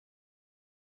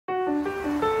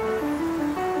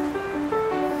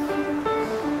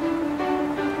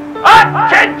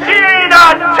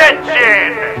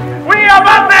Attention! We have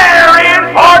a very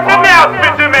important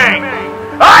announcement to make!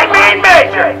 I mean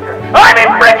major! I mean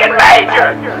frickin'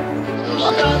 major!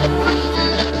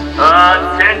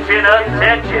 Attention,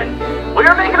 attention!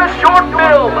 We're making a short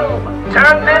film!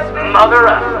 Turn this mother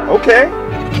up! Okay.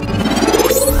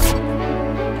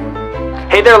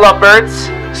 Hey there, lovebirds.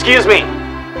 Excuse me.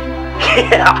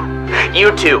 Yeah,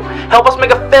 you two. Help us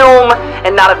make a film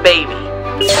and not a baby.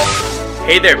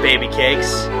 Hey there, baby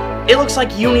cakes. It looks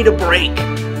like you need a break.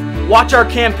 Watch our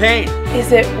campaign.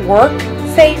 Is it work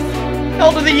safe?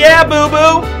 Hell to the yeah,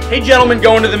 boo-boo. Hey, gentlemen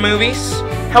going to the movies.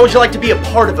 How would you like to be a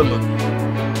part of a movie?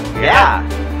 Yeah.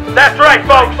 That's right,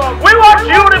 folks! We want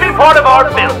you to be part of our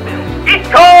film! It's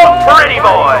called Pretty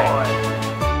Boy!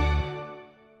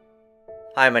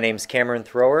 Hi, my name's Cameron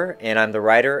Thrower, and I'm the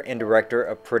writer and director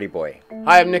of Pretty Boy.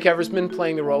 Hi, I'm Nick Eversman,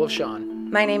 playing the role of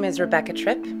Sean. My name is Rebecca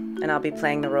Tripp, and I'll be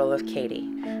playing the role of Katie.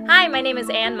 Hi, my name is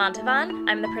Anne Montavon.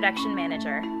 I'm the production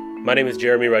manager. My name is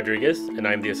Jeremy Rodriguez, and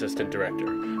I'm the assistant director.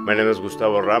 My name is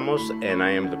Gustavo Ramos, and I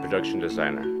am the production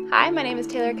designer. Hi, my name is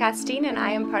Taylor Castine, and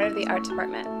I am part of the art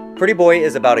department. Pretty Boy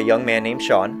is about a young man named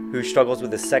Sean who struggles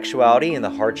with his sexuality and the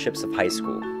hardships of high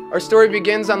school. Our story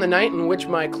begins on the night in which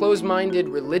my closed-minded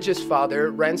religious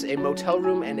father rents a motel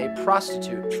room and a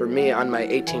prostitute for me on my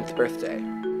 18th birthday.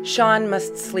 Sean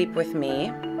must sleep with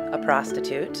me, a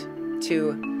prostitute,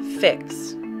 to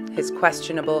fix his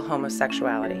questionable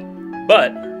homosexuality.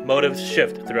 But motives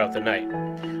shift throughout the night.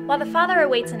 While the father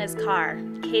awaits in his car,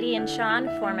 Katie and Sean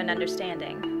form an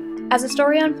understanding. As the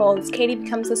story unfolds, Katie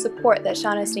becomes the support that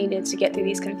Sean has needed to get through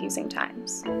these confusing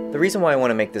times. The reason why I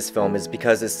want to make this film is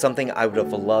because it's something I would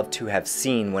have loved to have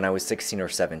seen when I was 16 or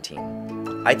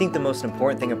 17. I think the most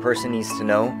important thing a person needs to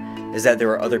know is that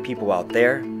there are other people out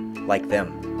there like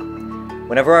them.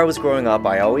 Whenever I was growing up,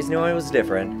 I always knew I was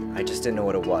different, I just didn't know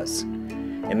what it was.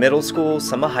 In middle school,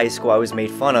 some of high school, I was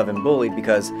made fun of and bullied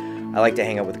because I liked to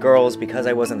hang out with girls because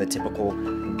I wasn't the typical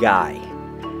guy.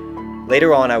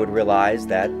 Later on, I would realize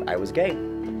that I was gay.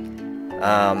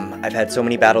 I've had so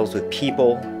many battles with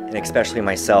people, and especially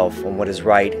myself, on what is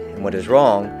right and what is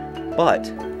wrong,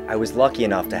 but I was lucky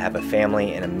enough to have a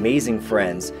family and amazing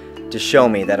friends to show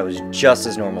me that I was just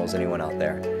as normal as anyone out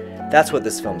there. That's what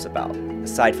this film's about.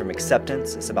 Aside from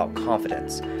acceptance, it's about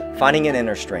confidence, finding an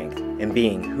inner strength, and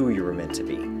being who you were meant to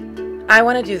be. I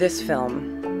want to do this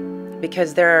film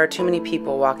because there are too many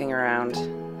people walking around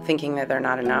thinking that they're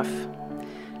not enough.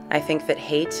 I think that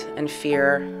hate and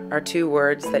fear are two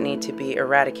words that need to be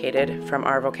eradicated from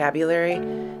our vocabulary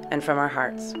and from our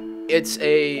hearts. It's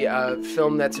a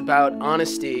film that's about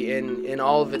honesty in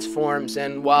all of its forms,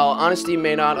 and while honesty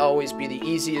may not always be the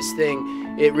easiest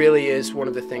thing, it really is one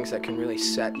of the things that can really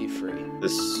set you free.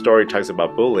 This story talks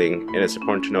about bullying, and it's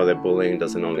important to know that bullying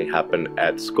doesn't only happen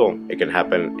at school. It can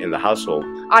happen in the household.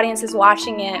 Audiences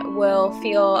watching it will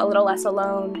feel a little less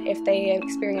alone if they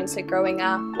experience it growing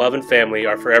up. Love and family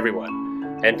are for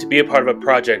everyone, and to be a part of a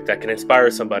project that can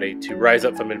inspire somebody to rise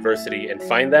up from adversity and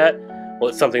find that, well,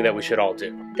 it's something that we should all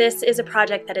do. This is a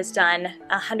project that is done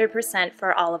 100%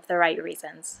 for all of the right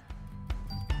reasons.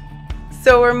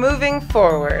 So we're moving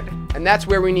forward. And that's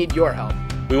where we need your help.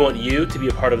 We want you to be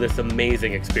a part of this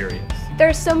amazing experience. There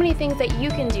are so many things that you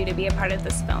can do to be a part of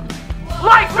this film.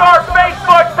 Like our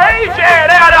Facebook page and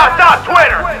add us on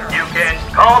Twitter! You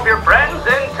can call up your friends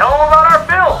and tell them about our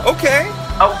film! Okay.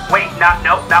 Oh, wait,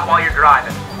 not while you're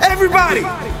driving. Everybody,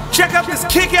 check out this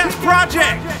kick-ass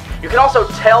project! You can also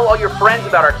tell all your friends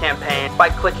about our campaign by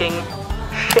clicking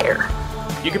share.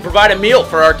 You can provide a meal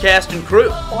for our cast and crew.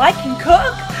 Well, I can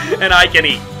cook. And I can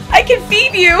eat. I can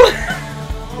feed you.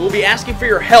 We'll be asking for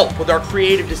your help with our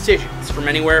creative decisions, from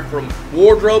anywhere from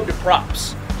wardrobe to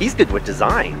props. He's good with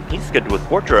design. He's good with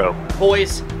wardrobe.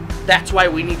 Boys, that's why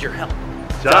we need your help.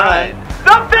 Done.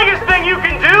 The biggest thing you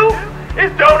can do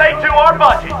is donate to our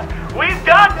budget. We've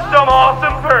got some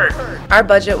awesome perks. Our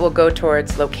budget will go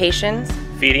towards locations,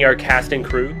 Feeding our cast and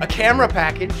crew, A camera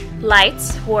package,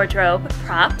 Lights, wardrobe,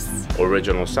 props,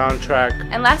 Original soundtrack.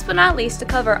 And last but not least, to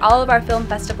cover all of our film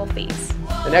festival fees.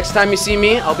 The next time you see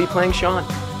me, I'll be playing Sean.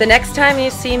 The next time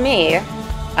you see me,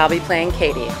 I'll be playing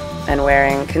Katie and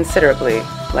wearing considerably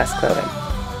less clothing.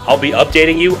 I'll be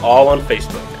updating you all on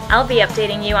Facebook. I'll be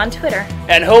updating you on Twitter.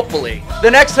 And hopefully,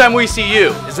 the next time we see you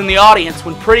is in the audience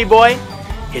when Pretty Boy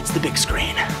hits the big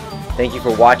screen. Thank you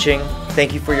for watching,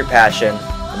 thank you for your passion,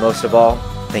 and most of all,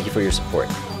 thank you for your support.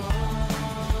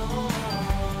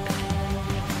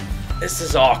 This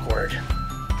is awkward.